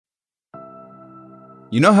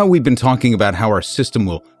You know how we've been talking about how our system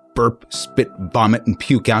will burp, spit, vomit, and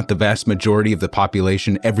puke out the vast majority of the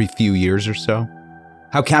population every few years or so?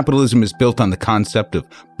 How capitalism is built on the concept of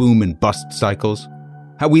boom and bust cycles?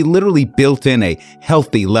 How we literally built in a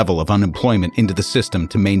healthy level of unemployment into the system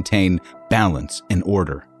to maintain balance and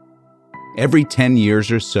order? Every 10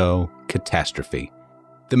 years or so, catastrophe.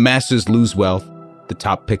 The masses lose wealth, the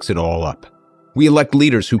top picks it all up. We elect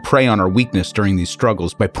leaders who prey on our weakness during these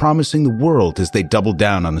struggles by promising the world as they double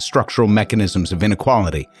down on the structural mechanisms of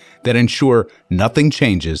inequality that ensure nothing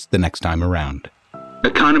changes the next time around.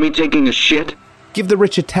 Economy taking a shit? Give the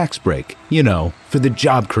rich a tax break, for the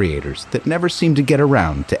job creators that never seem to get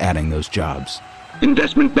around to adding those jobs.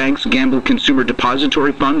 Investment banks gamble consumer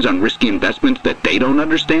depository funds on risky investments that they don't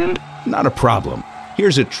understand? Not a problem.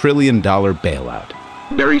 Here's $1 trillion bailout.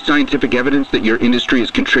 Bury scientific evidence that your industry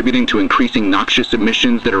is contributing to increasing noxious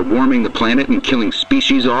emissions that are warming the planet and killing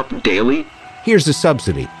species off daily? Here's a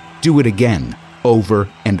subsidy. Do it again, over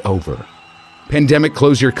and over. Pandemic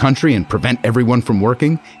close your country and prevent everyone from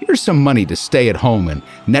working? Here's some money to stay at home and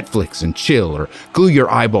Netflix and chill or glue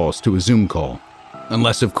your eyeballs to a Zoom call.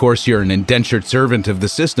 Unless, of course, you're an indentured servant of the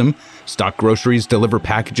system, stock groceries, deliver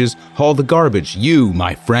packages, haul the garbage. You,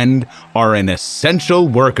 my friend, are an essential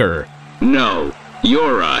worker. No.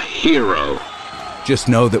 You're a hero. Just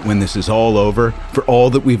know that when this is all over, for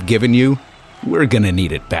all that we've given you, we're gonna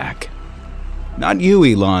need it back. Not you,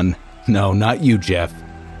 Elon. No, not you, Jeff.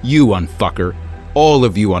 You unfucker. All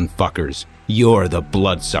of you unfuckers. You're the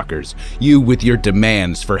bloodsuckers. You with your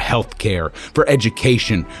demands for health care, for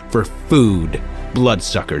education, for food.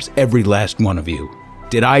 Bloodsuckers, every last one of you.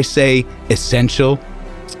 Did I say essential?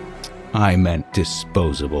 I meant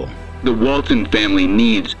disposable. The Walton family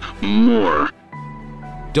needs more.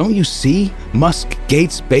 Don't you see? Musk,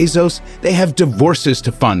 Gates, Bezos, they have divorces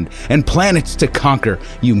to fund and planets to conquer,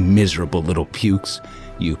 you miserable little pukes.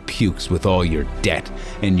 You pukes with all your debt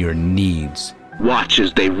and your needs. Watch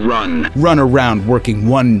as they run around working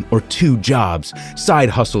 1 or 2 jobs, side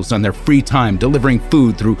hustles on their free time, delivering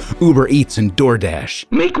food through Uber Eats and DoorDash.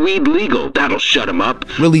 Make weed legal, that'll shut them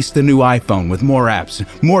up. Release the new iPhone with more apps,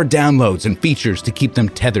 more downloads and features to keep them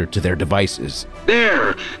tethered to their devices.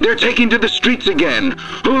 They're taking to the streets again.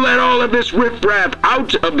 Who let all of this riffraff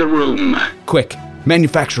out of the room? Quick,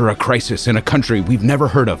 manufacture a crisis in a country we've never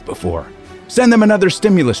heard of before. Send them another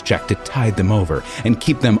stimulus check to tide them over and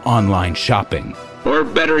keep them online shopping. Or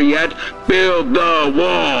better yet, build the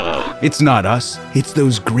wall. It's not us. It's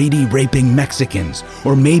those greedy, raping Mexicans.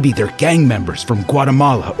 Or maybe they're gang members from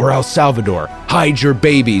Guatemala or El Salvador. Hide your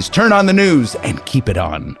babies, turn on the news, and keep it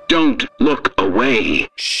on. Don't look away.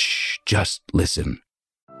 Shh, just listen.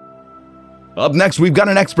 Up next, we've got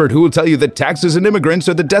an expert who will tell you that taxes and immigrants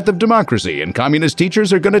are the death of democracy, and communist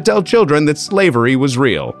teachers are going to tell children that slavery was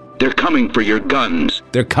real. They're coming for your guns.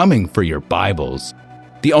 They're coming for your Bibles.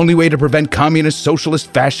 The only way to prevent communist,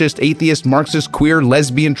 socialist, fascist, atheist, Marxist, queer,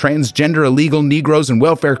 lesbian, transgender, illegal Negroes, and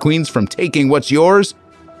welfare queens from taking what's yours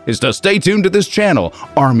is to stay tuned to this channel,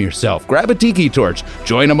 arm yourself, grab a tiki torch,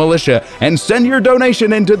 join a militia, and send your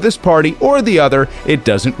donation into this party or the other. It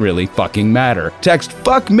doesn't really fucking matter. Text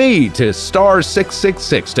 "fuck me" to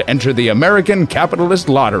 *666 to enter the American Capitalist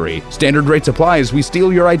Lottery. Standard rates apply as we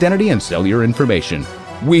steal your identity and sell your information.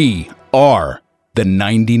 We are the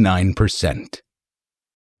 99%.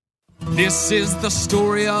 This is the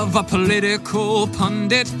story of a political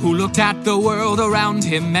pundit who looked at the world around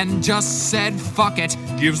him and just said, fuck it.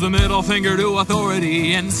 Gives the middle finger to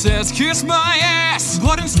authority and says, kiss my ass.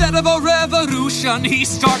 But instead of a revolution, he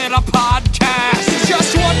started a podcast.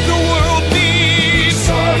 Just what the world needs.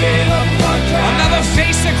 Started a podcast. Another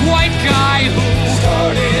basic white guy who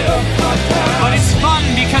started a podcast. But it's fun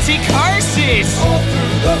because he curses all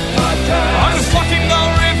through the podcast. Unfucking the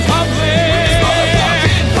Republic.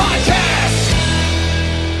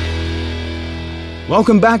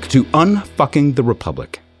 Welcome back to Unfucking the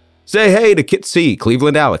Republic. Say hey to Kit C,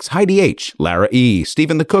 Cleveland Alex, Heidi H, Lara E,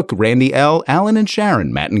 Stephen the Cook, Randy L, Alan and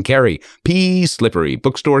Sharon, Matt and Kerry, P, Slippery,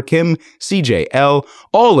 Bookstore Kim, CJ L,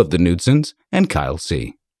 all of the Knudsen's, and Kyle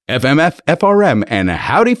C. FMF, FRM, and a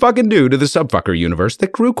howdy fucking do to the Subfucker universe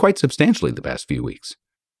that grew quite substantially the past few weeks.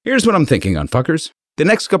 Here's what I'm thinking, Unfuckers. The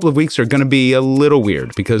next couple of weeks are going to be a little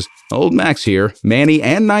weird because old Max here, Manny,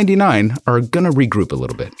 and 99 are going to regroup a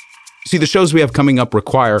little bit. See, the shows we have coming up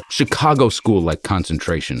require Chicago school-like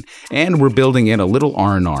concentration, and we're building in a little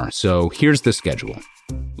R&R, so here's the schedule.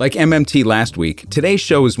 Like MMT last week, today's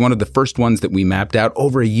show is one of the first ones that we mapped out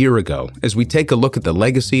over a year ago as we take a look at the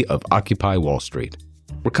legacy of Occupy Wall Street.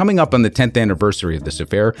 We're coming up on the 10th anniversary of this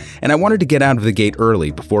affair, and I wanted to get out of the gate early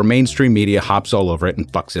before mainstream media hops all over it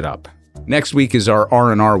and fucks it up. Next week is our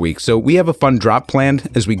R&R week, so we have a fun drop planned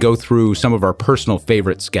as we go through some of our personal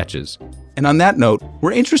favorite sketches. And on that note,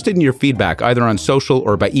 we're interested in your feedback either on social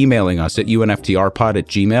or by emailing us at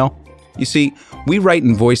unftrpod@gmail.com. You see, we write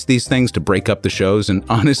and voice these things to break up the shows, and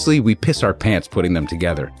honestly, we piss our pants putting them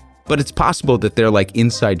together. But it's possible that they're like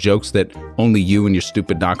inside jokes that only you and your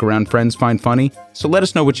stupid knock-around friends find funny, so let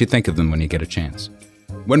us know what you think of them when you get a chance.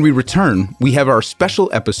 When we return, we have our special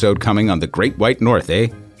episode coming on the Great White North,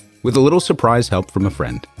 with a little surprise help from a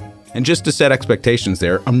friend. And just to set expectations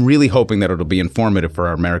there, I'm really hoping that it'll be informative for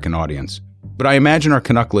our American audience. But I imagine our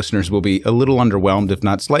Canuck listeners will be a little underwhelmed, if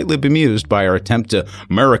not slightly bemused, by our attempt to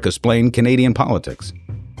America-splain Canadian politics.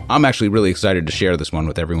 I'm actually really excited to share this one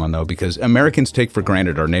with everyone, though, because Americans take for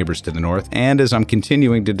granted our neighbors to the north, and as I'm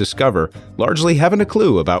continuing to discover, largely haven't a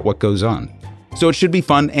clue about what goes on. So it should be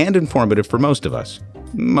fun and informative for most of us.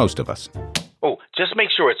 Most of us. Oh, just make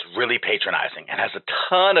sure it's really patronizing and has a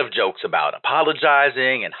ton of jokes about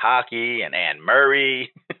apologizing and hockey and Anne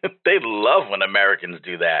Murray. They love when Americans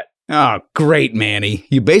do that. Oh, great, Manny.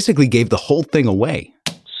 You basically gave the whole thing away.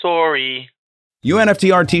 Sorry.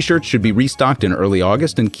 UNFTR t-shirts should be restocked in early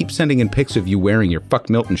August, and keep sending in pics of you wearing your Fuck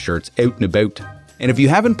Milton shirts out and about. And if you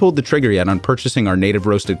haven't pulled the trigger yet on purchasing our native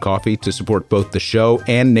roasted coffee to support both the show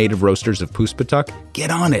and native roasters of Poospatuck,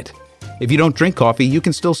 get on it. If you don't drink coffee, you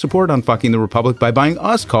can still support Unfucking the Republic by buying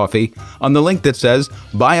us coffee on the link that says,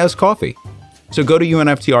 Buy Us Coffee. So go to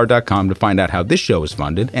unftr.com to find out how this show is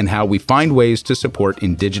funded and how we find ways to support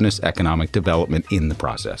Indigenous economic development in the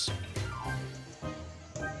process.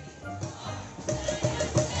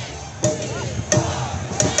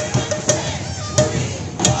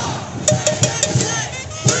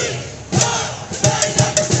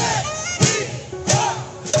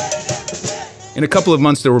 In a couple of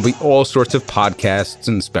months, there will be all sorts of podcasts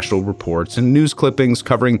and special reports and news clippings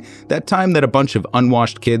covering that time that a bunch of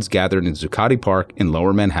unwashed kids gathered in Zuccotti Park in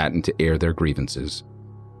Lower Manhattan to air their grievances.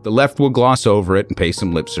 The left will gloss over it and pay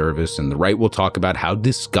some lip service, and the right will talk about how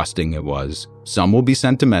disgusting it was. Some will be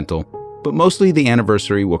sentimental, but mostly the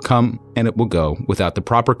anniversary will come and it will go without the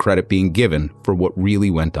proper credit being given for what really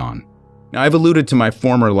went on. Now, I've alluded to my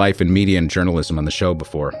former life in media and journalism on the show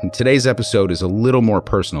before, and today's episode is a little more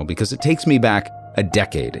personal because it takes me back a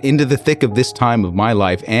decade into the thick of this time of my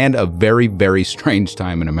life and a very, very strange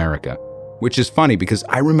time in America. Which is funny because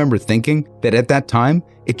I remember thinking that at that time,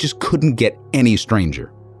 it just couldn't get any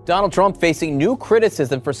stranger. Donald Trump facing new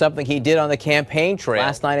criticism for something he did on the campaign trail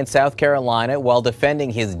last night in South Carolina while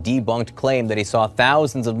defending his debunked claim that he saw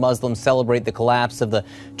thousands of Muslims celebrate the collapse of the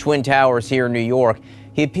Twin Towers here in New York.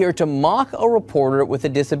 He appeared to mock a reporter with a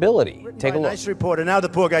disability. Take a look. Nice reporter. Now the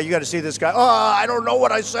poor guy, you got to see this guy. Oh, I don't know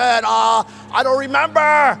what I said. I don't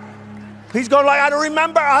remember. He's going like, I don't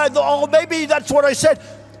remember. Oh, maybe that's what I said.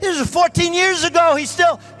 This is 14 years ago.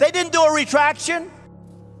 They didn't do a retraction.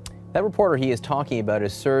 That reporter he is talking about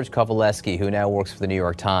is Serge Kovaleski, who now works for the New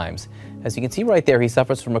York Times. As you can see right there, he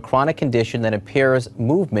suffers from a chronic condition that impairs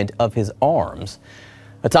movement of his arms.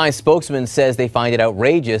 A Times spokesman says they find it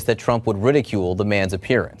outrageous that Trump would ridicule the man's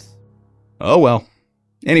appearance. Oh well.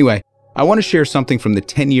 Anyway, I want to share something from the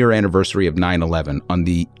 10-year anniversary of 9/11 on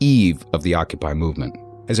the eve of the Occupy movement.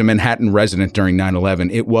 As a Manhattan resident during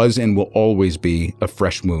 9/11, it was and will always be a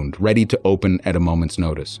fresh wound, ready to open at a moment's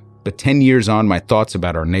notice. But 10 years on, my thoughts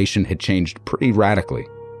about our nation had changed pretty radically.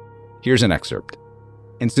 Here's an excerpt.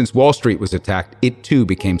 And since Wall Street was attacked, it too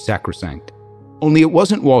became sacrosanct. Only it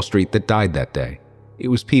wasn't Wall Street that died that day. It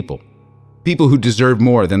was people. People who deserve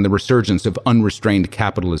more than the resurgence of unrestrained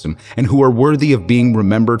capitalism and who are worthy of being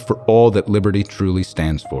remembered for all that liberty truly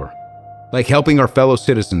stands for. Like helping our fellow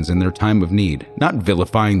citizens in their time of need, not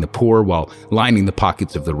vilifying the poor while lining the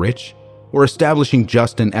pockets of the rich, or establishing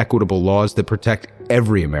just and equitable laws that protect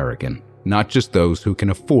every American, not just those who can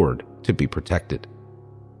afford to be protected.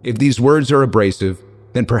 If these words are abrasive,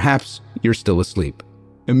 then perhaps you're still asleep,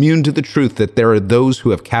 immune to the truth that there are those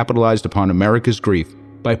who have capitalized upon America's grief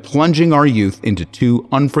by plunging our youth into two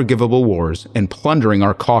unforgivable wars and plundering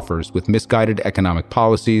our coffers with misguided economic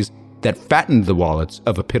policies that fattened the wallets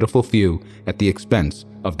of a pitiful few at the expense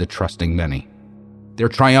of the trusting many. Their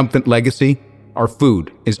triumphant legacy: our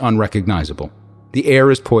food is unrecognizable, the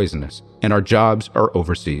air is poisonous, and our jobs are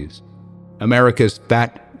overseas. America's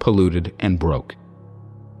fat, polluted, and broke.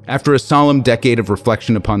 After a solemn decade of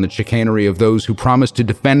reflection upon the chicanery of those who promised to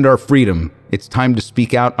defend our freedom, it's time to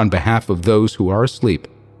speak out on behalf of those who are asleep,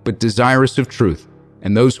 but desirous of truth,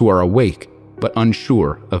 and those who are awake, but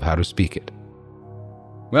unsure of how to speak it.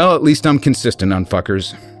 Well, at least I'm consistent,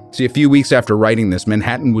 unfuckers. See, a few weeks after writing this,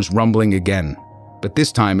 Manhattan was rumbling again. But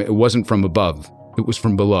this time, it wasn't from above, it was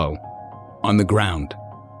from below. On the ground.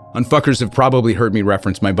 Unfuckers have probably heard me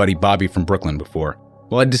reference my buddy Bobby from Brooklyn before.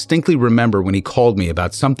 Well, I distinctly remember when he called me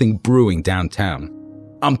about something brewing downtown.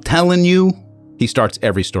 I'm telling you, he starts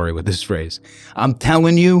every story with this phrase, I'm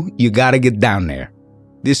telling you, you gotta get down there.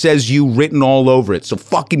 This says you written all over it, so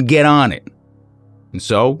fucking get on it. And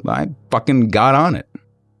so, I fucking got on it.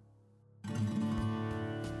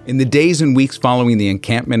 In the days and weeks following the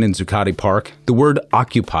encampment in Zuccotti Park, the word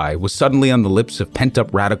Occupy was suddenly on the lips of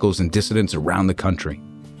pent-up radicals and dissidents around the country.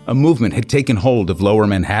 A movement had taken hold of Lower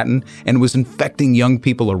Manhattan and was infecting young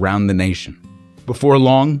people around the nation. Before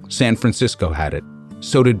long, San Francisco had it.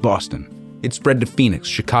 So did Boston. It spread to Phoenix,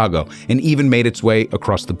 Chicago, and even made its way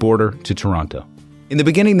across the border to Toronto. In the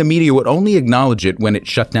beginning, the media would only acknowledge it when it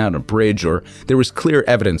shut down a bridge or there was clear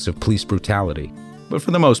evidence of police brutality. But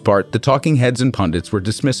for the most part, the talking heads and pundits were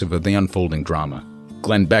dismissive of the unfolding drama.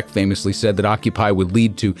 Glenn Beck famously said that Occupy would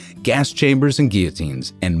lead to gas chambers and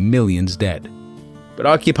guillotines and millions dead. But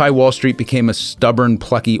Occupy Wall Street became a stubborn,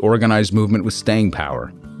 plucky, organized movement with staying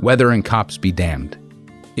power. Weather and cops be damned.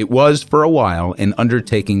 It was, for a while, an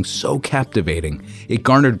undertaking so captivating, it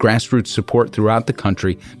garnered grassroots support throughout the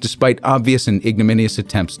country despite obvious and ignominious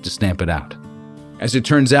attempts to stamp it out. As it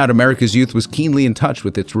turns out, America's youth was keenly in touch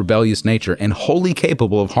with its rebellious nature and wholly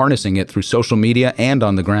capable of harnessing it through social media and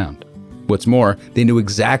on the ground. What's more, they knew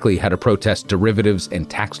exactly how to protest derivatives and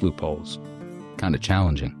tax loopholes. Kind of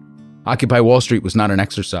challenging. Occupy Wall Street was not an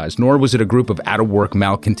exercise, nor was it a group of out-of-work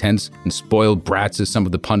malcontents and spoiled brats as some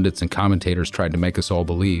of the pundits and commentators tried to make us all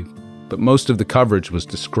believe. But most of the coverage was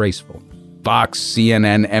disgraceful. Fox,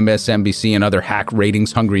 CNN, MSNBC, and other hack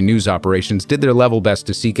ratings-hungry news operations did their level best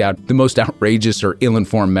to seek out the most outrageous or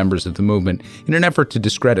ill-informed members of the movement in an effort to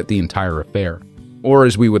discredit the entire affair. Or,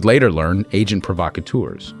 as we would later learn, agent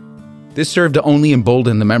provocateurs. This served to only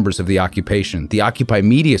embolden the members of the occupation. The Occupy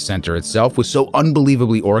Media Center itself was so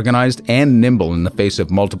unbelievably organized and nimble in the face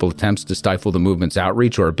of multiple attempts to stifle the movement's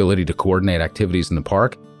outreach or ability to coordinate activities in the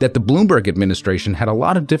park that the Bloomberg administration had a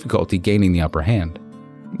lot of difficulty gaining the upper hand.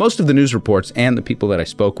 Most of the news reports and the people that I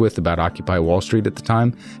spoke with about Occupy Wall Street at the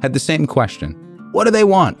time had the same question. What do they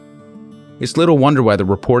want? It's little wonder why the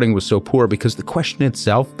reporting was so poor, because the question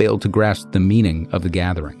itself failed to grasp the meaning of the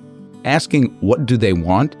gathering. Asking what do they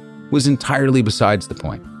want was entirely besides the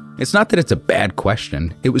point. It's not that it's a bad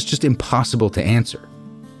question, it was just impossible to answer.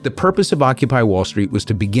 The purpose of Occupy Wall Street was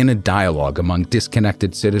to begin a dialogue among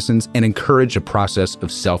disconnected citizens and encourage a process of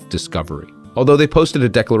self-discovery. Although they posted a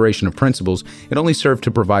declaration of principles, it only served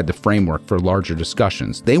to provide the framework for larger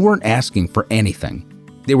discussions. They weren't asking for anything.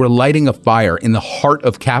 They were lighting a fire in the heart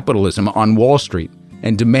of capitalism on Wall Street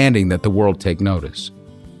and demanding that the world take notice.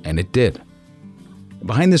 And it did.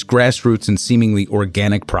 Behind this grassroots and seemingly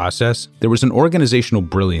organic process, there was an organizational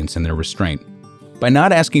brilliance in their restraint. By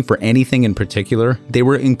not asking for anything in particular, they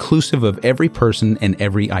were inclusive of every person and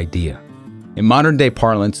every idea. In modern-day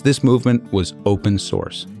parlance, this movement was open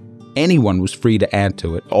source. Anyone was free to add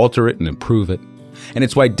to it, alter it, and improve it. And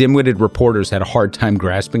it's why dim-witted reporters had a hard time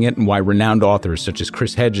grasping it, and why renowned authors such as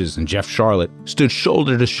Chris Hedges and Jeff Sharlet stood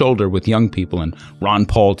shoulder to shoulder with young people in Ron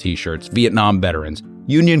Paul t-shirts, Vietnam veterans,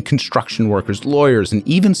 union construction workers, lawyers, and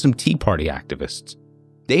even some Tea Party activists.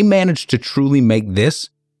 They managed to truly make this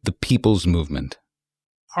the people's movement.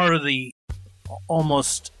 Part of the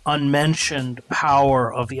almost unmentioned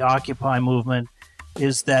power of the Occupy movement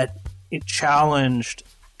is that it challenged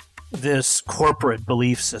this corporate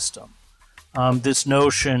belief system, this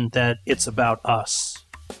notion that it's about us.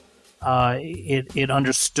 It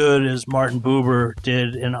understood, as Martin Buber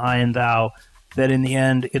did in I and Thou, that in the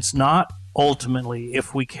end, it's not ultimately,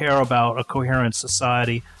 if we care about a coherent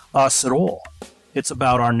society, us at all. It's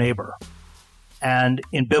about our neighbor. And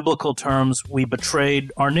in biblical terms, we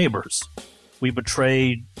betrayed our neighbors. We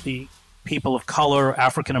betrayed the people of color,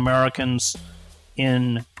 African Americans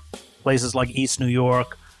in places like East New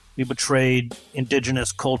York. We betrayed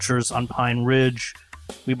indigenous cultures on Pine Ridge.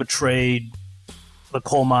 We betrayed the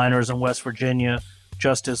coal miners in West Virginia,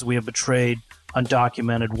 just as we have betrayed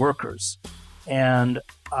undocumented workers. And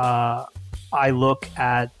I look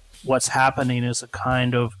at what's happening as a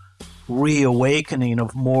kind of reawakening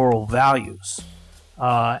of moral values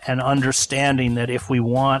and understanding that if we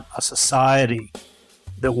want a society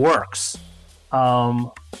that works,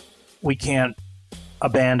 we can't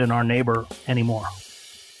abandon our neighbor anymore.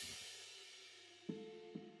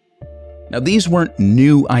 Now, these weren't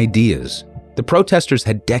new ideas. The protesters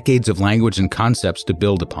had decades of language and concepts to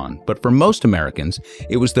build upon, but for most Americans,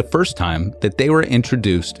 it was the first time that they were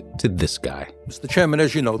introduced to this guy. Mr. Chairman,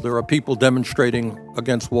 as you know, there are people demonstrating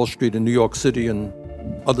against Wall Street in New York City and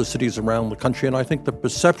other cities around the country, and I think the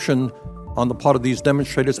perception on the part of these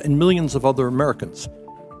demonstrators and millions of other Americans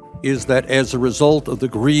is that as a result of the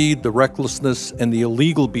greed, the recklessness, and the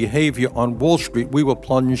illegal behavior on Wall Street, we were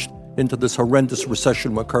plunged into this horrendous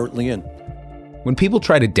recession we're currently in. When people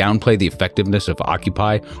try to downplay the effectiveness of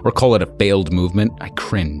Occupy or call it a failed movement, I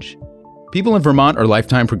cringe. People in Vermont or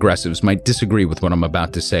lifetime progressives might disagree with what I'm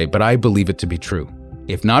about to say, but I believe it to be true.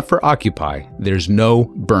 If not for Occupy, there's no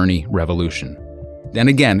Bernie revolution. Then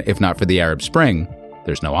again, if not for the Arab Spring,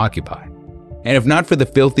 there's no Occupy. And if not for the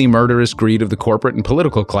filthy, murderous greed of the corporate and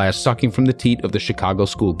political class sucking from the teat of the Chicago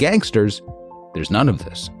school gangsters, there's none of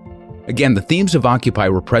this. Again, the themes of Occupy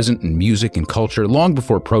were present in music and culture long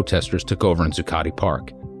before protesters took over in Zuccotti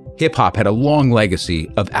Park. Hip-hop had a long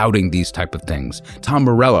legacy of outing these type of things. Tom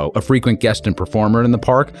Morello, a frequent guest and performer in the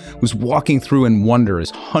park, was walking through in wonder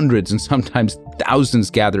as hundreds and sometimes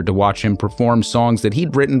thousands gathered to watch him perform songs that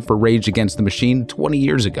he'd written for Rage Against the Machine 20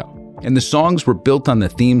 years ago. And the songs were built on the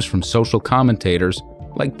themes from social commentators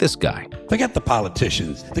like this guy. Forget the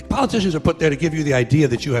politicians. The politicians are put there to give you the idea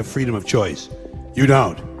that you have freedom of choice. You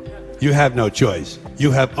don't. You have no choice.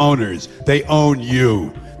 You have owners. They own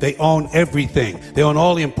you. They own everything. They own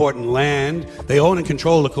all the important land. They own and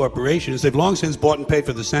control the corporations. They've long since bought and paid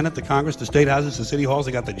for the Senate, the Congress, the state houses, the city halls.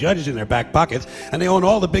 They got the judges in their back pockets. And they own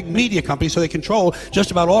all the big media companies, so they control just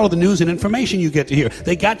about all of the news and information you get to hear.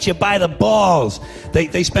 They got you by the balls.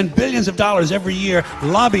 They spend billions of dollars every year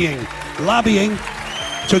lobbying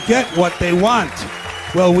to get what they want.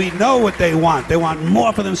 Well, we know what they want. They want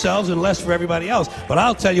more for themselves and less for everybody else. But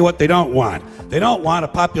I'll tell you what they don't want. They don't want a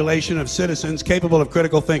population of citizens capable of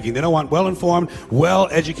critical thinking. They don't want well-informed,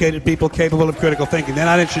 well-educated people capable of critical thinking. They're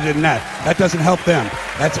not interested in that. That doesn't help them.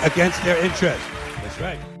 That's against their interest. That's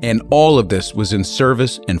right. And all of this was in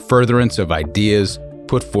service and furtherance of ideas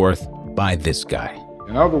put forth by this guy.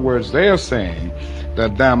 In other words, they are saying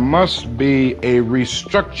that there must be a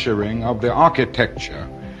restructuring of the architecture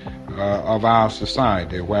of our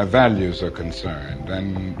society where values are concerned.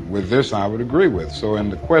 And with this, I would agree with. So in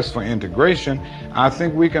the quest for integration, I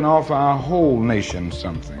think we can offer our whole nation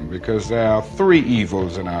something, because there are three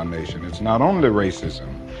evils in our nation. It's not only racism,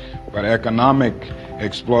 but economic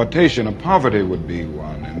exploitation of poverty would be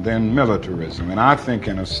one, and then militarism. And I think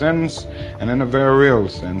in a sense, and in a very real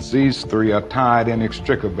sense, these three are tied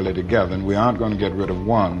inextricably together, and we aren't going to get rid of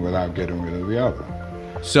one without getting rid of the other.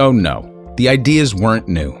 So no, the ideas weren't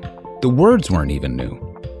new. The words weren't even new,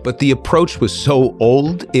 but the approach was so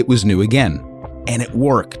old, it was new again. And it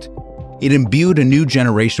worked. It imbued a new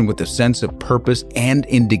generation with a sense of purpose and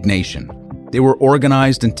indignation. They were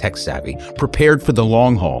organized and tech-savvy, prepared for the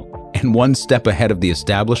long haul, and one step ahead of the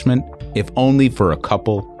establishment, if only for a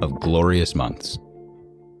couple of glorious months.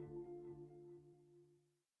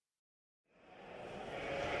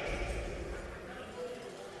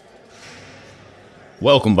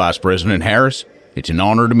 Welcome, Vice President Harris. It's an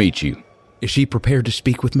honor to meet you. Is she prepared to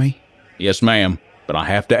speak with me? Yes, ma'am, but I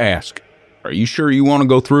have to ask. Are you sure you want to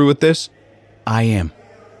go through with this? I am.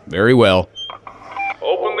 Very well.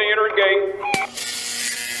 Open the inner gate.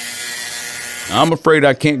 I'm afraid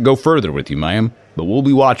I can't go further with you, ma'am, but we'll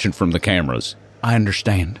be watching from the cameras. I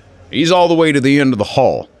understand. He's all the way to the end of the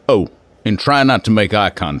hall. Oh, and try not to make eye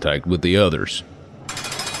contact with the others.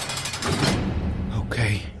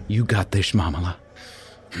 Okay, you got this, Mamala.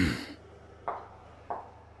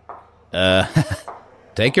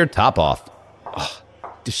 Take your top off. Oh,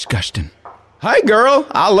 disgusting. Hey, girl,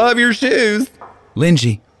 I love your shoes.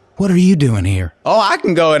 Lindsay, what are you doing here? Oh, I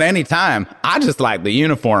can go at any time. I just like the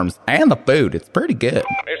uniforms and the food. It's pretty good.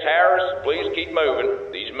 Miss Harris, please keep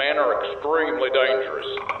moving. These men are extremely dangerous.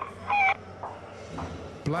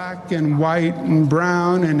 Black and white and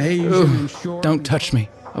brown and Asian and short. Don't touch me.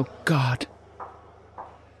 Oh, God.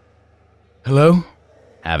 Hello?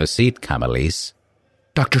 Have a seat, Camalise.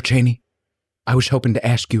 Dr. Cheney, I was hoping to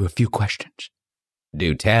ask you a few questions.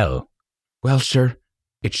 Do tell. Well, sir,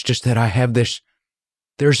 it's just that I have this...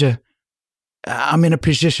 I'm in a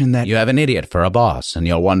position that... You have an idiot for a boss, and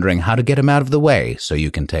you're wondering how to get him out of the way so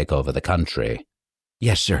you can take over the country.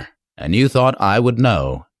 Yes, sir. And you thought I would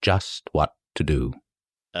know just what to do.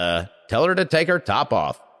 Tell her to take her top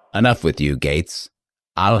off. Enough with you, Gates.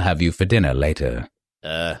 I'll have you for dinner later.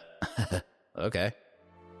 Okay.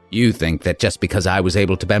 You think that just because I was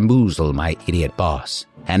able to bamboozle my idiot boss,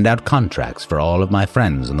 hand out contracts for all of my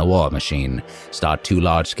friends in the war machine, start 2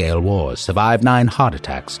 large-scale wars, survive 9 heart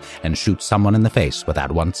attacks, and shoot someone in the face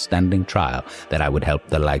without once standing trial, that I would help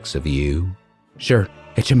the likes of you? Sure,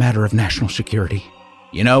 it's a matter of national security.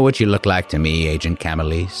 You know what you look like to me, Agent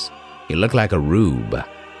Camalise? You look like a rube.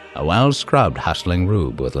 A well-scrubbed, hustling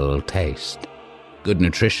rube with a little taste. Good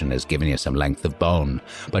nutrition has given you some length of bone,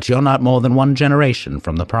 but you're not more than 1 generation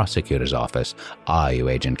from the prosecutor's office, are you,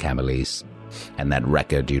 Agent Camalise? And that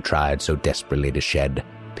record you tried so desperately to shed.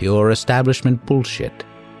 Pure establishment bullshit.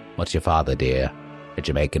 What's your father, dear? A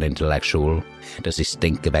Jamaican intellectual? Does he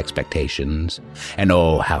stink of expectations? And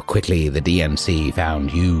oh, how quickly the DNC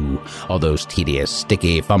found you, all those tedious,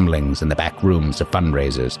 sticky fumblings in the back rooms of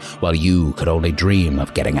fundraisers, while you could only dream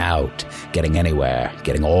of getting out, getting anywhere,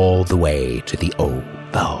 getting all the way to the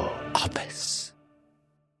Oval Office.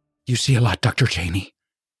 You see a lot, Dr. Cheney.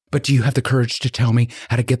 But do you have the courage to tell me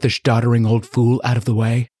how to get this doddering old fool out of the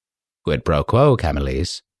way? Quid pro quo,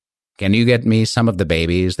 Camelise. Can you get me some of the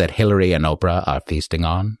babies that Hillary and Oprah are feasting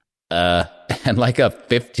on? And like a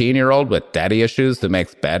 15-year-old with daddy issues who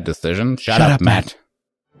makes bad decisions? Shut up, Matt.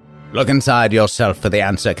 Look inside yourself for the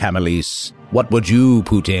answer, Camelise. What would you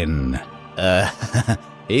put in?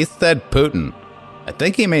 He said Putin. I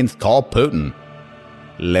think he means call Putin.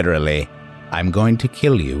 Literally, I'm going to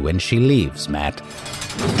kill you when she leaves, Matt.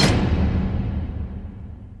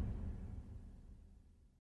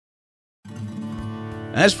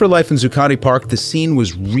 As for life in Zuccotti Park, the scene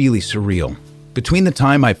was really surreal. Between the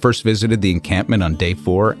time I first visited the encampment on day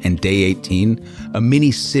 4 and day 18, a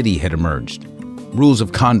mini city had emerged. Rules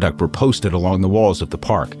of conduct were posted along the walls of the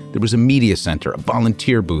park. There was a media center, a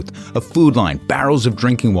volunteer booth, a food line, barrels of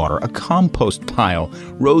drinking water, a compost pile,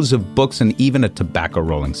 rows of books, and even a tobacco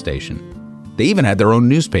rolling station. They even had their own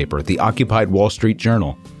newspaper, the Occupied Wall Street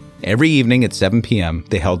Journal. Every evening at 7 p.m.,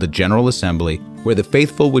 they held a general assembly where the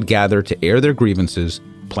faithful would gather to air their grievances,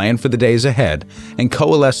 plan for the days ahead, and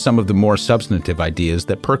coalesce some of the more substantive ideas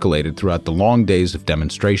that percolated throughout the long days of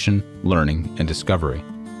demonstration, learning, and discovery.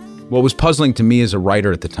 What was puzzling to me as a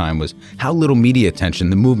writer at the time was how little media attention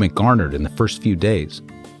the movement garnered in the first few days.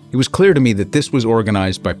 It was clear to me that this was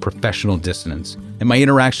organized by professional dissidents, and my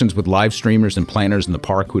interactions with live streamers and planners in the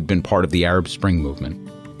park who had been part of the Arab Spring movement.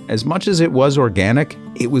 As much as it was organic,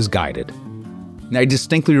 it was guided. And I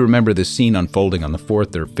distinctly remember this scene unfolding on the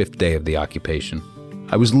 4th or 5th day of the occupation.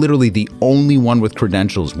 I was literally the only one with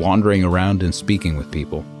credentials wandering around and speaking with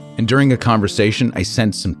people. And during a conversation, I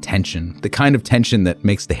sensed some tension, the kind of tension that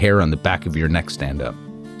makes the hair on the back of your neck stand up.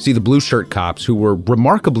 See, the blue shirt cops, who were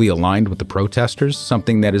remarkably aligned with the protesters,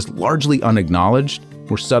 something that is largely unacknowledged,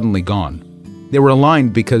 were suddenly gone. They were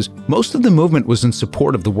aligned because most of the movement was in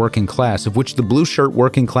support of the working class, of which the blue shirt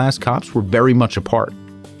working class cops were very much a part.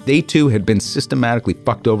 They too had been systematically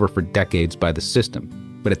fucked over for decades by the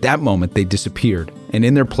system. But at that moment, they disappeared, and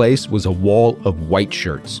in their place was a wall of white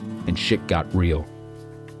shirts, and shit got real.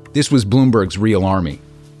 This was Bloomberg's real army.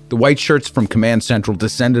 The white shirts from Command Central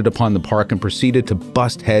descended upon the park and proceeded to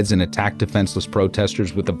bust heads and attack defenseless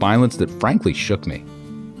protesters with a violence that frankly shook me.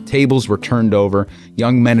 Tables were turned over,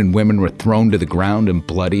 young men and women were thrown to the ground and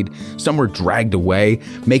bloodied, some were dragged away,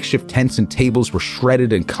 makeshift tents and tables were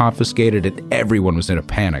shredded and confiscated, and everyone was in a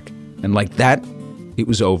panic. And like that, it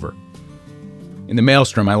was over. In the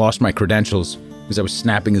maelstrom, I lost my credentials as I was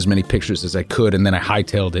snapping as many pictures as I could, and then I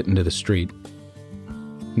hightailed it into the street.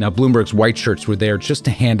 Now, Bloomberg's white shirts were there just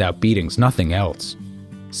to hand out beatings, nothing else.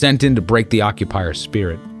 Sent in to break the occupier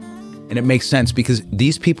spirit. And it makes sense because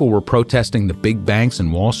these people were protesting the big banks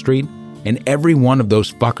and Wall Street, and every one of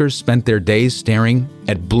those fuckers spent their days staring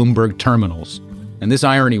at Bloomberg terminals. And this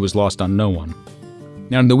irony was lost on no one.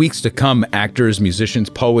 Now, in the weeks to come, actors, musicians,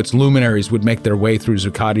 poets, luminaries would make their way through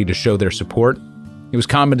Zuccotti to show their support. It was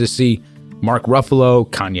common to see Mark Ruffalo,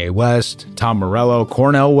 Kanye West, Tom Morello,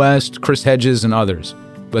 Cornel West, Chris Hedges, and others.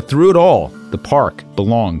 But through it all, the park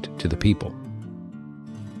belonged to the people.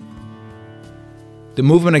 The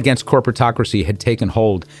movement against corporatocracy had taken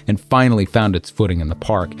hold and finally found its footing in the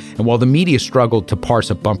park. And while the media struggled to parse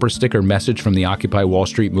a bumper sticker message from the Occupy Wall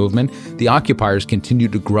Street movement, the occupiers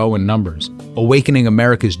continued to grow in numbers, awakening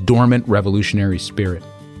America's dormant revolutionary spirit.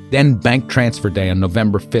 Then Bank Transfer Day on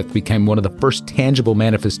November 5th became one of the first tangible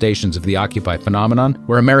manifestations of the Occupy phenomenon,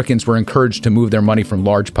 where Americans were encouraged to move their money from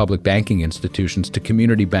large public banking institutions to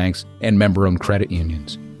community banks and member-owned credit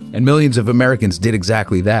unions. And millions of Americans did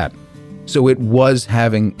exactly that. So it was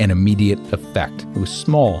having an immediate effect. It was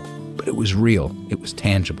small, but it was real. It was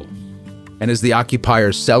tangible. And as the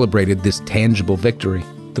occupiers celebrated this tangible victory,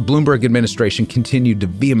 the Bloomberg administration continued to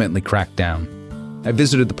vehemently crack down. I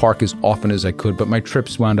visited the park as often as I could, but my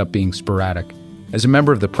trips wound up being sporadic. As a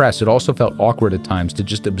member of the press, it also felt awkward at times to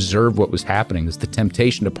just observe what was happening, as the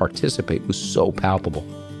temptation to participate was so palpable.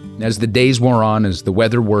 And as the days wore on, as the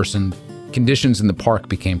weather worsened, conditions in the park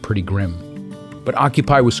became pretty grim. But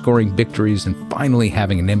Occupy was scoring victories and finally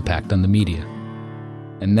having an impact on the media.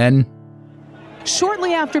 And then...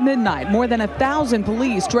 Shortly after midnight, more than 1,000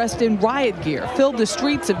 police dressed in riot gear filled the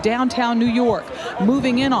streets of downtown New York,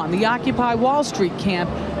 moving in on the Occupy Wall Street camp,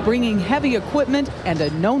 bringing heavy equipment and a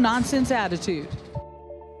no-nonsense attitude.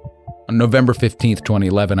 On November 15th,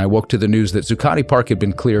 2011, I woke to the news that Zuccotti Park had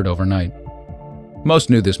been cleared overnight. Most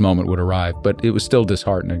knew this moment would arrive, but it was still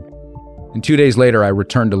disheartening. And 2 days later, I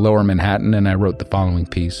returned to Lower Manhattan and I wrote the following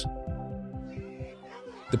piece.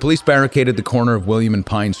 The police barricaded the corner of William and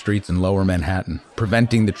Pine Streets in Lower Manhattan,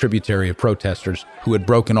 preventing the tributary of protesters who had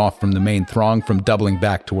broken off from the main throng from doubling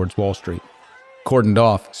back towards Wall Street. Cordoned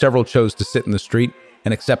off, several chose to sit in the street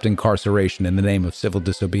and accept incarceration in the name of civil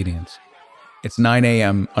disobedience. It's 9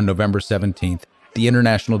 a.m. on November 17th, the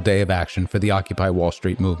International Day of Action for the Occupy Wall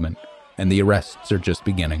Street movement, and the arrests are just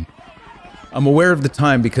beginning. I'm aware of the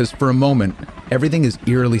time because for a moment, everything is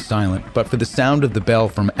eerily silent, but for the sound of the bell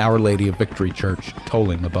from Our Lady of Victory Church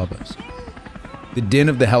tolling above us. The din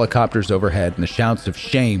of the helicopters overhead and the shouts of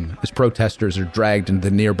shame as protesters are dragged into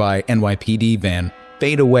the nearby NYPD van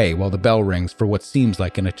fade away while the bell rings for what seems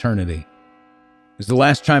like an eternity. As the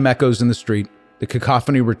last chime echoes in the street, the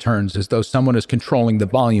cacophony returns as though someone is controlling the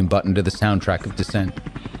volume button to the soundtrack of dissent.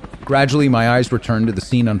 Gradually, my eyes return to the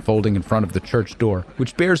scene unfolding in front of the church door,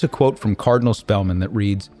 which bears a quote from Cardinal Spellman that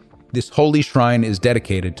reads, "This holy shrine is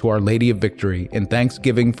dedicated to Our Lady of Victory in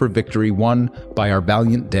thanksgiving for victory won by our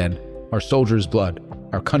valiant dead, our soldiers' blood,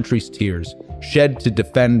 our country's tears, shed to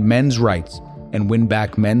defend men's rights and win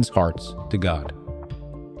back men's hearts to God."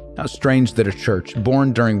 How strange that a church,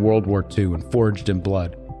 born during World War II and forged in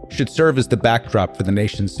blood, should serve as the backdrop for the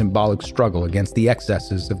nation's symbolic struggle against the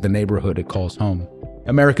excesses of the neighborhood it calls home.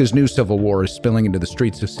 America's new civil war is spilling into the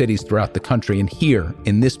streets of cities throughout the country, and here,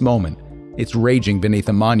 in this moment, it's raging beneath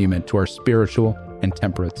a monument to our spiritual and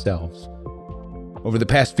temperate selves. Over the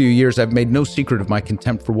past few years, I've made no secret of my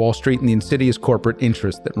contempt for Wall Street and the insidious corporate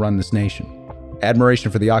interests that run this nation.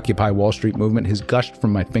 Admiration for the Occupy Wall Street movement has gushed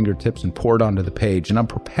from my fingertips and poured onto the page, and I'm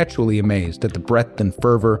perpetually amazed at the breadth and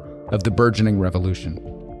fervor of the burgeoning revolution.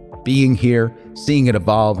 Being here, seeing it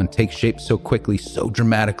evolve and take shape so quickly, so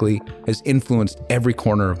dramatically, has influenced every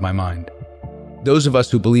corner of my mind. Those of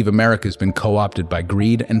us who believe America has been co-opted by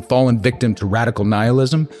greed and fallen victim to radical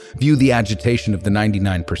nihilism view the agitation of the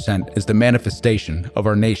 99% as the manifestation of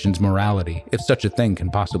our nation's morality, if such a thing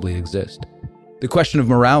can possibly exist. The question of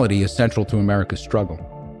morality is central to America's struggle.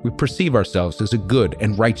 We perceive ourselves as a good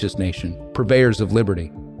and righteous nation, purveyors of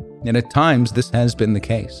liberty, and at times this has been the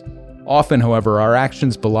case. Often, however, our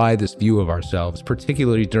actions belie this view of ourselves,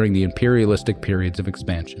 particularly during the imperialistic periods of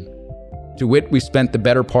expansion. To wit, we spent the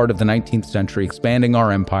better part of the 19th century expanding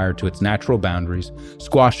our empire to its natural boundaries,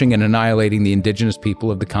 squashing and annihilating the indigenous people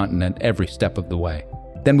of the continent every step of the way.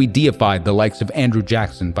 Then we deified the likes of Andrew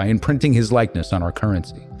Jackson by imprinting his likeness on our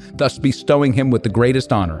currency, thus bestowing him with the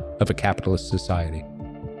greatest honor of a capitalist society.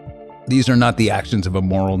 These are not the actions of a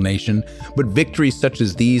moral nation, but victories such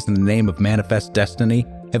as these in the name of manifest destiny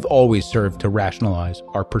have always served to rationalize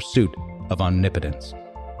our pursuit of omnipotence.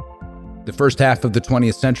 The first half of the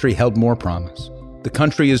 20th century held more promise. The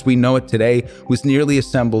country as we know it today was nearly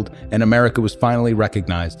assembled, and America was finally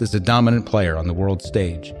recognized as a dominant player on the world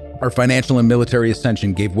stage. Our financial and military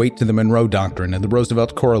ascension gave weight to the Monroe Doctrine and the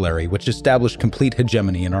Roosevelt Corollary, which established complete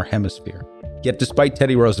hegemony in our hemisphere. Yet despite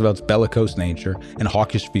Teddy Roosevelt's bellicose nature and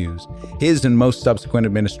hawkish views, his and most subsequent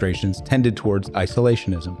administrations tended towards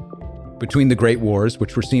isolationism. Between the Great Wars,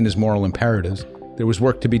 which were seen as moral imperatives, there was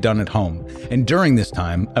work to be done at home. And during this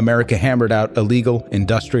time, America hammered out a legal,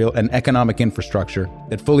 industrial, and economic infrastructure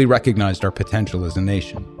that fully recognized our potential as a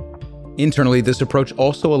nation. Internally, this approach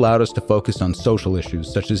also allowed us to focus on social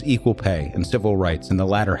issues such as equal pay and civil rights in the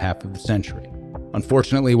latter half of the century.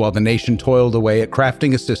 Unfortunately, while the nation toiled away at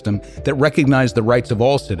crafting a system that recognized the rights of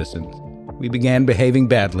all citizens, we began behaving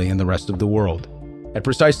badly in the rest of the world. At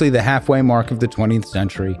precisely the halfway mark of the 20th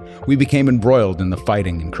century, we became embroiled in the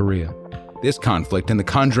fighting in Korea. This conflict and the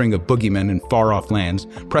conjuring of boogeymen in far-off lands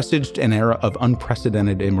presaged an era of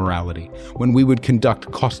unprecedented immorality, when we would conduct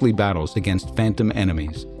costly battles against phantom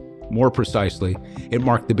enemies. More precisely, it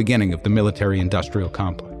marked the beginning of the military-industrial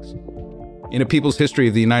complex. In A People's History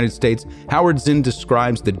of the United States, Howard Zinn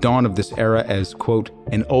describes the dawn of this era as, quote,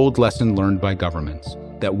 an old lesson learned by governments,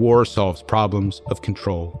 that war solves problems of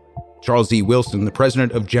control. Charles E. Wilson, the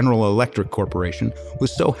president of General Electric Corporation,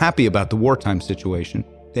 was so happy about the wartime situation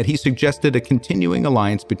that he suggested a continuing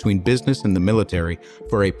alliance between business and the military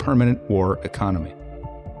for a permanent war economy.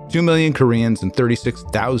 2 million Koreans and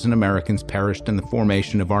 36,000 Americans perished in the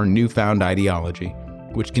formation of our newfound ideology,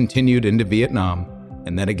 which continued into Vietnam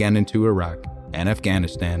and then again into Iraq and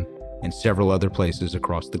Afghanistan and several other places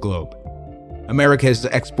across the globe. America has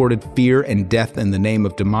exported fear and death in the name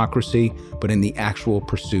of democracy, but in the actual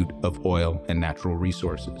pursuit of oil and natural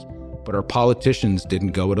resources. But our politicians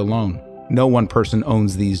didn't go it alone. No one person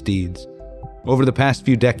owns these deeds. Over the past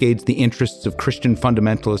few decades, the interests of Christian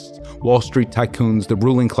fundamentalists, Wall Street tycoons, the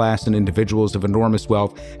ruling class, and individuals of enormous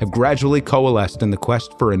wealth have gradually coalesced in the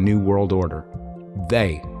quest for a new world order.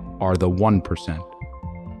 They are the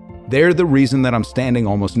 1%. They're the reason that I'm standing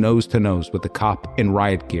almost nose to nose with the cop in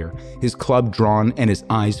riot gear, his club drawn and his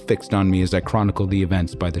eyes fixed on me as I chronicle the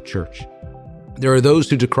events by the church. There are those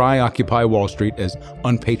who decry Occupy Wall Street as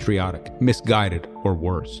unpatriotic, misguided, or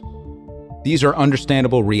worse. These are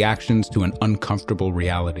understandable reactions to an uncomfortable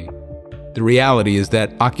reality. The reality is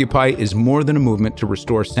that Occupy is more than a movement to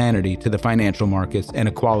restore sanity to the financial markets and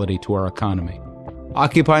equality to our economy.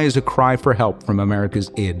 Occupy is a cry for help from America's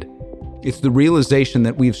id. It's the realization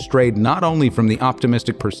that we've strayed not only from the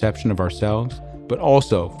optimistic perception of ourselves, but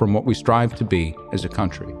also from what we strive to be as a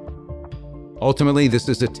country. Ultimately, this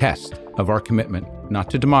is a test of our commitment, not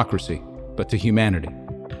to democracy, but to humanity.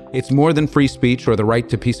 It's more than free speech or the right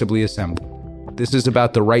to peaceably assemble. This is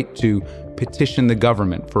about the right to petition the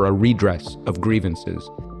government for a redress of grievances.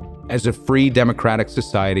 As a free democratic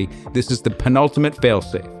society, this is the penultimate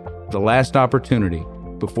failsafe, the last opportunity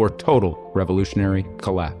before total revolutionary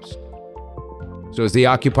collapse. So as the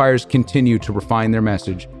occupiers continue to refine their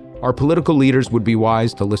message, our political leaders would be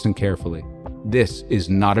wise to listen carefully. This is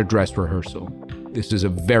not a dress rehearsal. This is a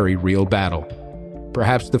very real battle.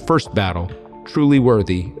 Perhaps the first battle truly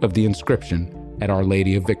worthy of the inscription at Our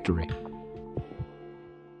Lady of Victory.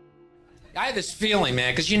 I have this feeling,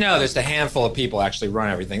 man, because you know there's a handful of people actually run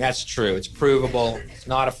everything. That's true. It's provable. It's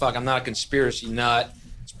not I'm not a conspiracy nut.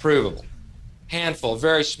 It's provable. Handful,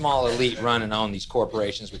 very small elite run and own these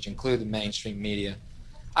corporations, which include the mainstream media.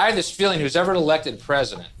 I have this feeling who's ever elected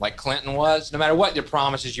president, like Clinton was, no matter what your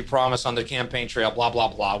promises you promise on the campaign trail, blah, blah,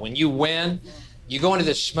 blah, when you win, you go into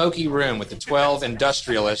this smoky room with the 12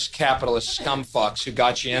 industrialists, capitalist scumfucks who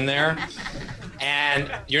got you in there, and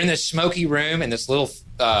you're in this smoky room, and this little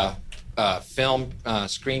film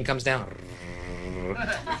screen comes down,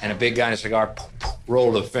 and a big guy in a cigar,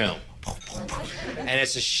 roll the film. And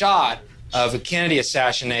it's a shot of a Kennedy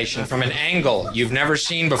assassination from an angle you've never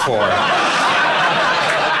seen before.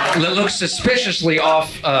 It looks suspiciously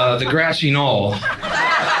off the grassy knoll.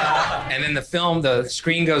 And then the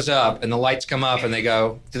screen goes up and the lights come up and they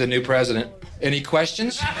go to the new president. Any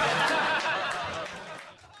questions?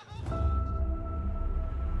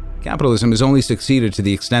 Capitalism has only succeeded to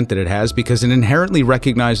the extent that it has because it inherently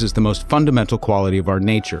recognizes the most fundamental quality of our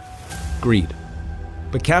nature, greed.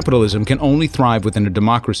 But capitalism can only thrive within a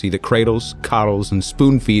democracy that cradles, coddles, and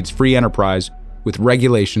spoon-feeds free enterprise with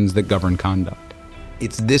regulations that govern conduct.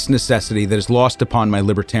 It's this necessity that is lost upon my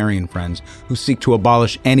libertarian friends who seek to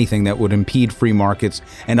abolish anything that would impede free markets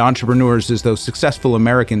and entrepreneurs as though successful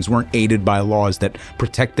Americans weren't aided by laws that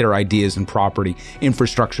protect their ideas and property,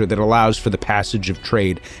 infrastructure that allows for the passage of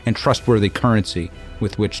trade, and trustworthy currency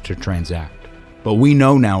with which to transact. But we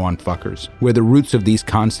know now, unfuckers, where the roots of these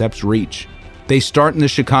concepts reach. They start in the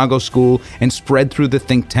Chicago school and spread through the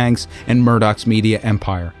think tanks and Murdoch's media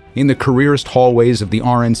empire, in the careerist hallways of the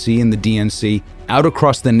RNC and the DNC, out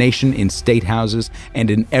across the nation in state houses,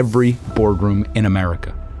 and in every boardroom in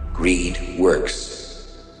America. Greed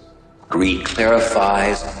works. Greed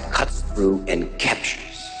clarifies, cuts through, and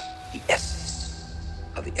captures the essence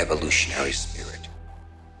of the evolutionary spirit.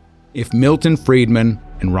 If Milton Friedman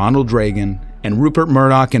and Ronald Reagan and Rupert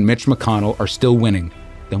Murdoch and Mitch McConnell are still winning,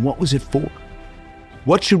 then what was it for?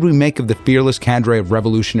 What should we make of the fearless cadre of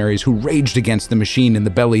revolutionaries who raged against the machine in the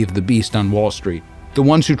belly of the beast on Wall Street? The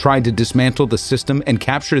ones who tried to dismantle the system and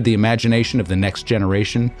capture the imagination of the next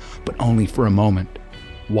generation, but only for a moment.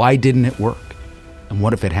 Why didn't it work? And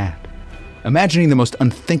what if it had? Imagining the most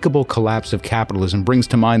unthinkable collapse of capitalism brings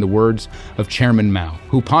to mind the words of Chairman Mao,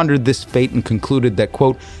 who pondered this fate and concluded that,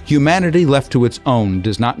 quote, humanity left to its own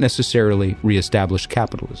does not necessarily reestablish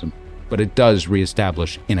capitalism, but it does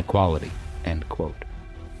reestablish inequality, end quote.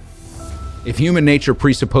 If human nature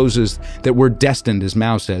presupposes that we're destined, as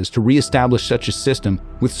Mao says, to reestablish such a system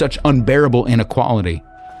with such unbearable inequality,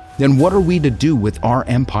 then what are we to do with our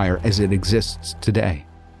empire as it exists today?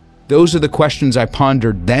 Those are the questions I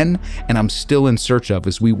pondered then, and I'm still in search of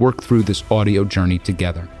as we work through this audio journey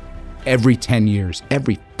together. Every 10 years,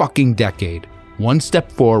 every fucking decade, one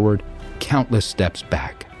step forward, countless steps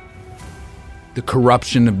back. The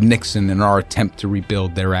corruption of Nixon and our attempt to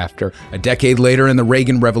rebuild thereafter. A decade later, and the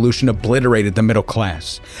Reagan Revolution obliterated the middle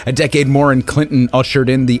class. A decade more, and Clinton ushered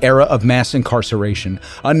in the era of mass incarceration.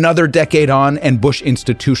 Another decade on, and Bush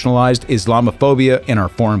institutionalized Islamophobia in our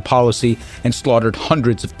foreign policy and slaughtered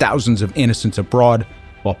hundreds of thousands of innocents abroad.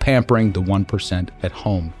 while pampering the 1% at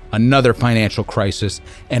home. Another financial crisis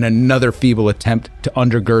and another feeble attempt to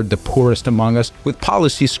undergird the poorest among us with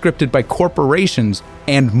policies scripted by corporations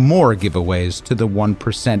and more giveaways to the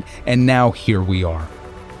 1%. And now here we are,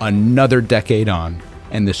 another decade on,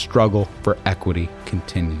 and the struggle for equity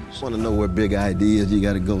continues. Want to know where big ideas? You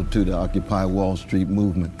got to go to the Occupy Wall Street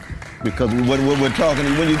movement. Because what we're talking,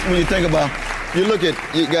 when you think about,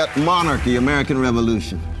 you got monarchy, American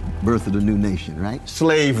Revolution, birth of the new nation, right?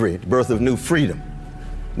 Slavery, birth of new freedom.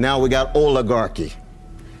 Now we got oligarchy.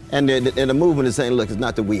 And the movement is saying, look, it's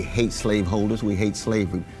not that we hate slaveholders, we hate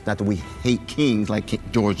slavery. It's not that we hate kings like King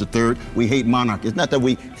George III, we hate monarchy. It's not that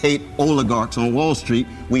we hate oligarchs on Wall Street,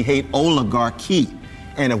 we hate oligarchy.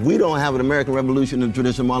 And if we don't have an American Revolution in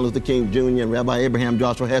tradition, Martin Luther King Jr. and Rabbi Abraham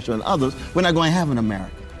Joshua Heschel and others, we're not going to have an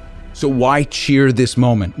America. So why cheer this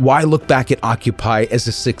moment? Why look back at Occupy as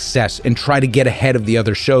a success and try to get ahead of the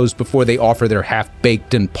other shows before they offer their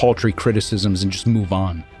half-baked and paltry criticisms and just move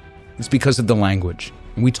on? It's because of the language.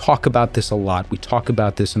 And we talk about this a lot. We talk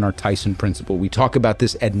about this in our Tyson Principle. We talk about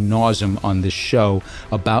this ad nauseum on this show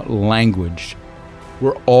about language.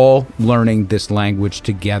 We're all learning this language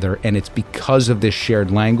together, and it's because of this shared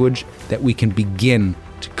language that we can begin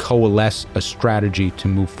to coalesce a strategy to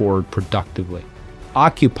move forward productively.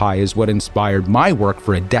 Occupy is what inspired my work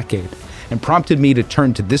for a decade and prompted me to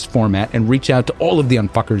turn to this format and reach out to all of the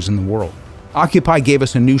unfuckers in the world. Occupy gave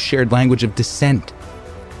us a new shared language of dissent.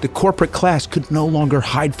 The corporate class could no longer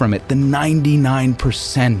hide from it. The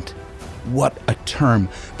 99%. What a term.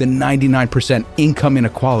 The 99% income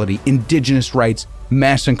inequality, indigenous rights,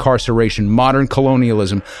 mass incarceration, modern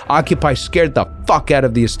colonialism. Occupy scared the fuck out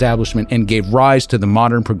of the establishment and gave rise to the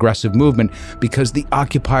modern progressive movement because the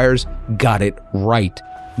occupiers got it right.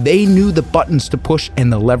 They knew the buttons to push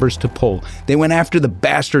and the levers to pull. They went after the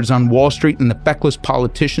bastards on Wall Street and the feckless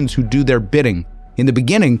politicians who do their bidding. In the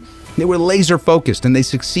beginning, they were laser focused and they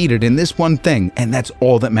succeeded in this one thing, and that's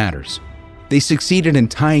all that matters. They succeeded in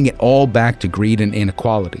tying it all back to greed and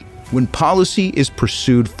inequality. When policy is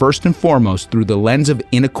pursued first and foremost through the lens of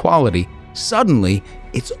inequality, suddenly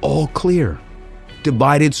it's all clear.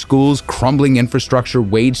 Divided schools, crumbling infrastructure,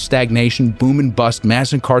 wage stagnation, boom and bust,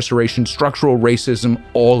 mass incarceration, structural racism,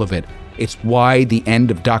 all of it. It's why the end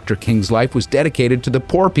of Dr. King's life was dedicated to the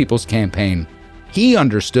Poor People's Campaign. He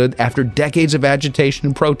understood, after decades of agitation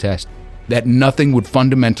and protest, that nothing would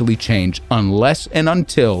fundamentally change unless and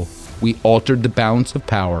until we altered the balance of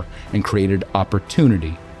power and created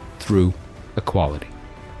opportunity through equality.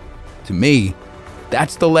 To me,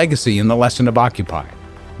 that's the legacy and the lesson of Occupy.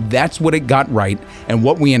 That's what it got right and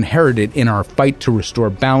what we inherited in our fight to restore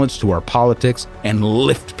balance to our politics and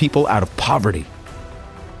lift people out of poverty.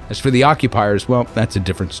 As for the occupiers, well, that's a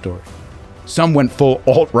different story. Some went full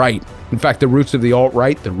alt-right. In fact, the roots of the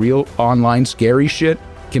alt-right, the real online scary shit,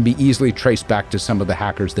 can be easily traced back to some of the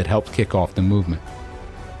hackers that helped kick off the movement.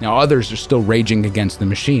 Now, others are still raging against the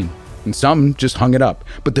machine, and some just hung it up.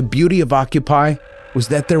 But the beauty of Occupy was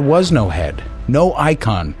that there was no head, no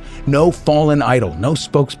icon, no fallen idol, no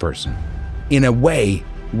spokesperson. In a way,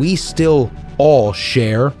 we still all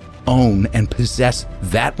share, own, and possess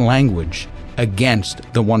that language against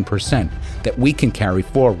the 1% that we can carry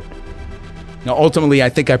forward. Now, ultimately, I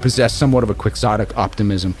think I possess somewhat of a quixotic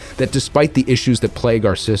optimism that despite the issues that plague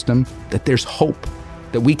our system, that there's hope,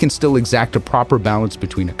 that we can still exact a proper balance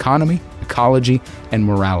between economy, ecology, and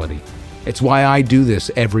morality. It's why I do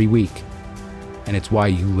this every week, and it's why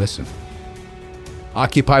you listen.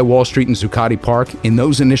 Occupy Wall Street and Zuccotti Park in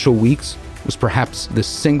those initial weeks was perhaps the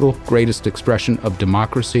single greatest expression of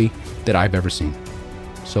democracy that I've ever seen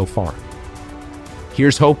so far.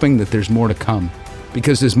 Here's hoping that there's more to come,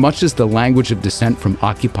 because as much as the language of dissent from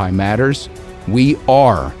Occupy matters, we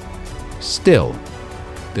are still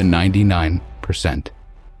the 99%.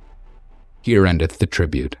 Here endeth the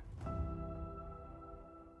tribute.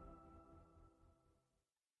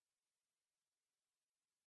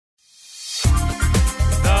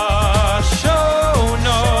 The show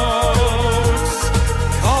notes,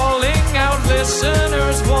 calling out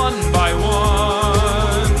listeners one by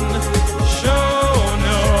one. Show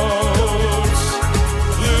notes,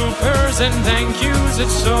 bloopers and thank yous,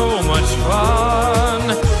 it's so much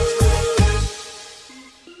fun.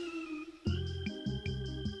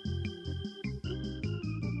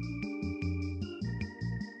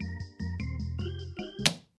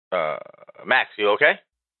 Max, you okay?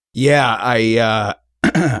 Yeah,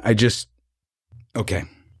 I just... Okay.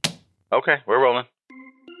 Okay, we're rolling.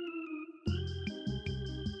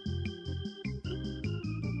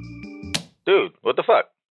 Dude, what the fuck?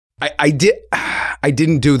 I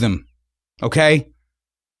didn't do them, okay?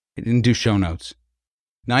 I didn't do show notes.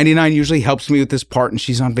 99 usually helps me with this part, and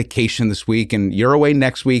she's on vacation this week, and you're away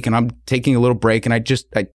next week, and I'm taking a little break, and I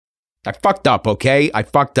fucked up, okay? I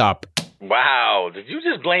fucked up. Wow, did you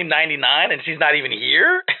just blame 99 and she's not even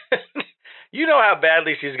here? You know how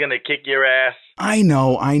badly she's going to kick your ass. I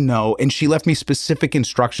know. And she left me specific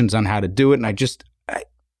instructions on how to do it, and I just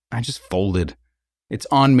folded. It's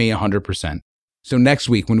on me 100%. So next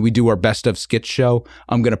week, when we do our Best of Skits show,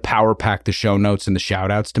 I'm going to power pack the show notes and the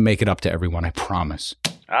shout-outs to make it up to everyone, I promise.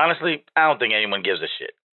 Honestly, I don't think anyone gives a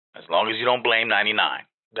shit. As long as you don't blame 99.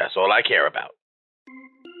 That's all I care about.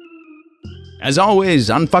 As always,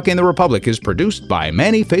 Unfucking the Republic is produced by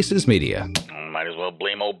Many Faces Media. Might as well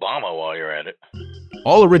blame Obama while you're at it.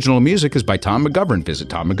 All original music is by Tom McGovern. Visit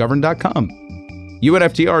tommcgovern.com.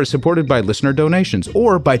 UNFTR is supported by listener donations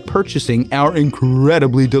or by purchasing our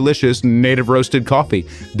incredibly delicious native roasted coffee.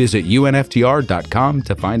 Visit unftr.com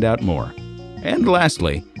to find out more. And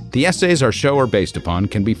lastly, the essays our show are based upon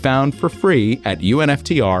can be found for free at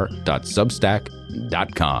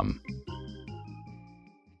unftr.substack.com.